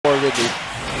Ridley.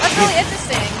 That's really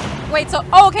interesting. Wait, so,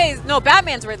 oh, okay, no,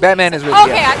 Batman's Ridley. Batman is Ridley,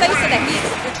 Okay, yeah. I thought you said that he's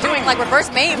doing like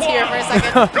reverse mains here for a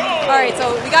second. All right,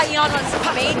 so we got Eon on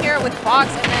main here with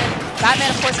Fox, and then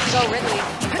Batman, of course, can go Ridley.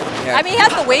 Yeah. I mean, he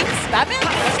has the wings. Batman?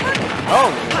 Oh,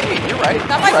 hey, you're right.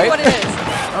 That might be what it is.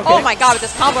 Okay. Oh my god, with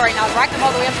this combo right now, it's racked him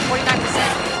all the way up to 49%.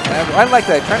 I like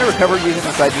that. Trying to recover using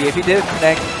the side B. If he did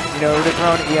connect, you know, it would have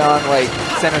thrown Eon like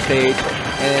center stage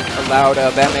and allowed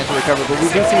Batman to recover. But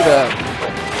we do see the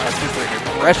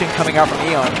aggression coming out from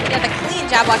Eon. Yeah, the clean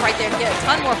jab block right there to get a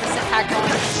ton more percent hack on.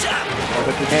 Oh,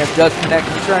 but the Nair does connect.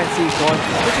 He's trying to see going,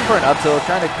 pushing for an up tilt,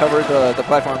 trying to cover the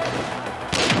platform.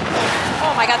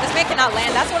 Oh my god, this man cannot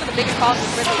land. That's one of the biggest problems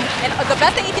with Ridley. And the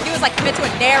best thing he can do is like commit to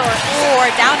a nair or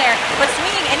a down air. But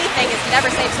swinging anything is never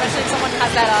safe, especially if someone has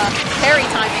that parry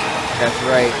timing. That's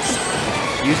right.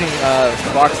 Using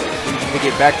Fox to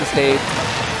get back to stage.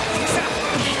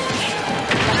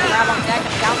 Grab on deck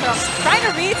and down throw. Trying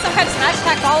to read some kind of smash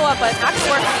attack follow-up, but not going to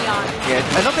work on Eon.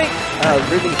 Yeah, I don't think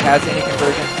Ridley has any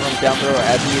conversion from down throw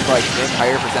as he's like in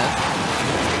higher percent.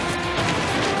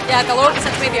 Yeah, the lower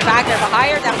percent may be a back there, but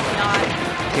higher, definitely not.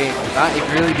 Okay, not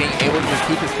really being able to just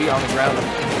keep his feet on the ground.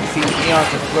 You see Eon's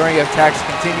flurry of attacks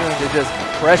continuing to just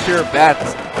pressure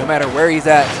Bats no matter where he's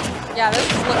at. Yeah, this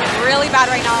is looking really bad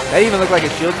right now. That even looked like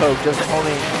a shield poke just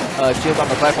holding shield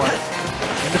on the platform.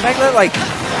 And the fact that like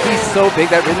he's so big,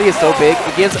 that Ridley is so big,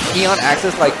 it gives Eon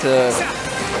access like to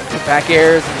back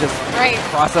airs and just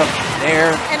cross up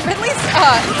there. And Ridley's,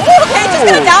 okay, just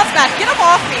gonna down smash. Get him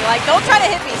off me. Like, don't try to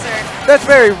hit me, sir. That's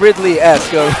very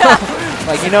Ridley-esque.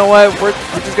 Like, you know what? We're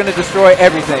just gonna destroy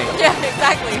everything. Yeah,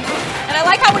 exactly. And I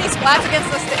like how when he splats against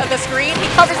the screen, he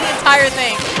covers the entire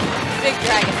thing. Big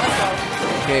dragon. Let's go.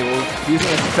 Okay, well, using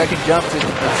his second jump to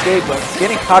escape, but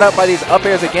getting caught up by these up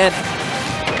airs again.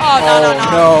 Oh, no.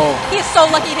 No. He is so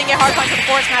lucky he didn't get hard punch with the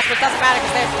forward smash, but it doesn't matter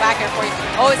because there's the back air for you.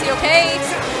 Oh, is he okay?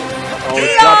 Oh,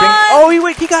 it's dropping. Oh,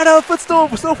 he got a footstool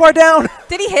so far down.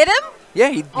 Did he hit him?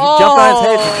 Yeah, he jumped on his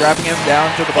head, just dropping him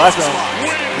down to the blast zone.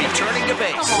 Returning to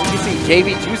base. You see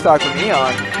JV 2 stock from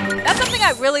Eon. That's something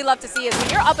I really love to see is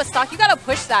when you're up a stock, you gotta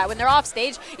push that. When they're off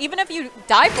stage, even if you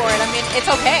die for it, I mean, it's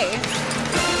okay.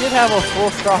 He did have a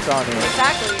full stock on him.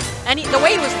 Exactly. And the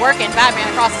way he was working Batman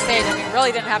across the stage, I mean,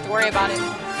 really didn't have to worry about it.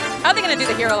 How are they gonna do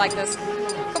the hero like this?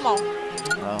 Come on.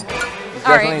 Well,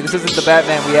 definitely, this isn't the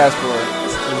Batman we asked for.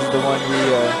 This is the one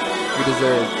we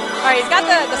deserve. Alright, he's got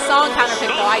the song counter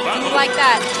pick though. I do like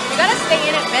that. You gotta stay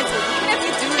in it mentally. Even if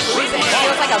you do lose it, it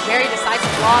feels like a very decisive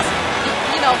loss.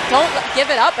 You know, don't give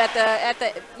it up at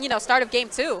the start of game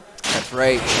 2. That's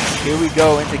right. Here we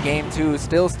go into game 2.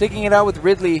 Still sticking it out with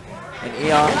Ridley and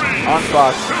Eon on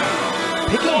Fox.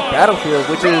 Picking Battlefield,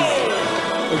 which is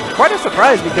quite a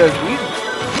surprise because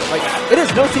it is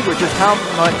no secret just how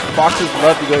much Foxes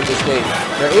love to go to this stage.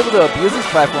 They're able to abuse this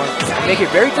platform and make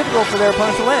it very difficult for their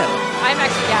opponents to land. I'm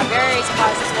actually, very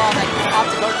surprised as well that you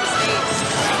opt to go to the stage.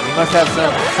 You must have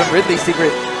some Ridley secret.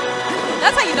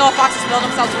 That's how you know if Foxes build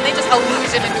themselves when they just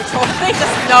illusion and neutral. They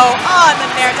just know. Oh, and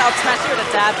then Nair to up smash 0 to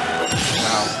death.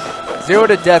 Wow. 0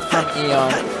 to death from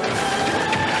Eon.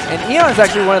 And Eon is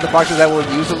actually one of the Foxes that will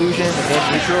use illusion and then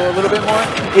neutral a little bit more.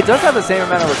 It does have the same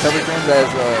amount of recovery frames as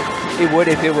it would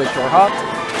if it was short hopped.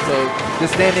 So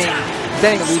just standing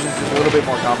illusions is a little bit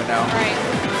more common now. Right.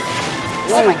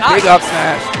 Oh my gosh. Big up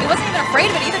smash. He wasn't even afraid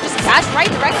of it either, just dashed right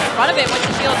directly in front of it with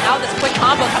the shield. Now this quick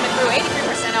combo coming through,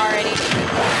 83% already.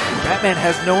 Batman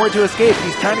has nowhere to escape.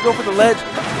 He's trying to go for the ledge.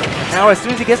 Now as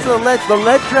soon as he gets to the ledge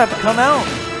trap come out.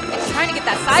 He's trying to get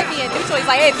that side B in neutral. He's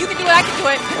like, hey, if you can do it, I can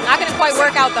do it. Not gonna quite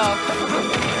work out though.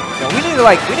 No, we need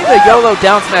the YOLO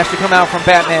down smash to come out from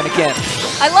Batman again.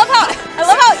 I love how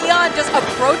Eon just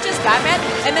approaches Batman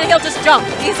and then he'll just jump.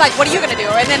 He's like, what are you gonna do?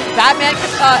 And then Batman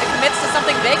commits to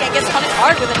something big and gets punished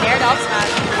hard with a Nair to up smash.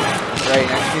 Right,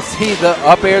 and you see the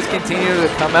up airs continue to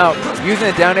come out, using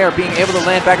the down air, being able to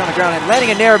land back on the ground and landing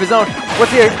a Nair of his own.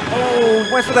 What's here? Oh,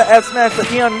 went for the F smash, but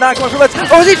Eon not going for let's.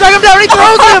 Oh, he dragged him down? He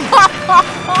throws him!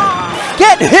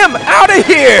 Get him out of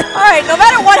here! All right, no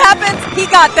matter what happens, he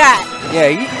got that.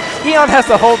 Yeah, Eon has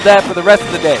to hold that for the rest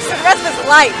of the day. For the rest of his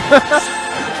life.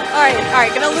 All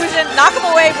right, gonna illusion, knock him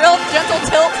away, real gentle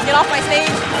tilt, get off my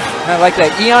stage. I like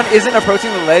that. Eon isn't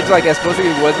approaching the ledge like as close as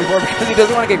he was before because he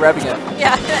doesn't want to get grabbed again.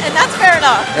 Yeah, and that's fair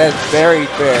enough. That's very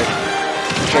fair.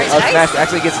 Okay, up smash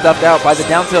actually gets stuffed out by the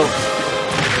down tilt.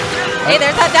 Hey,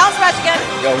 there's that down smash again.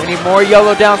 Yo, we need more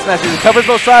YOLO down smashes. He covers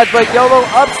both sides, but YOLO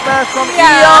up smash from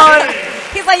Eon.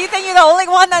 He's like, you think you're the only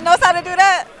one that knows how to do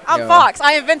that? I'm Fox.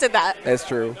 I invented that. That's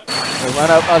true. The run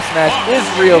up smash is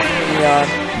real from Eon.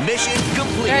 Mission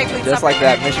complete. Very clean Just like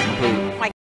that, mission complete.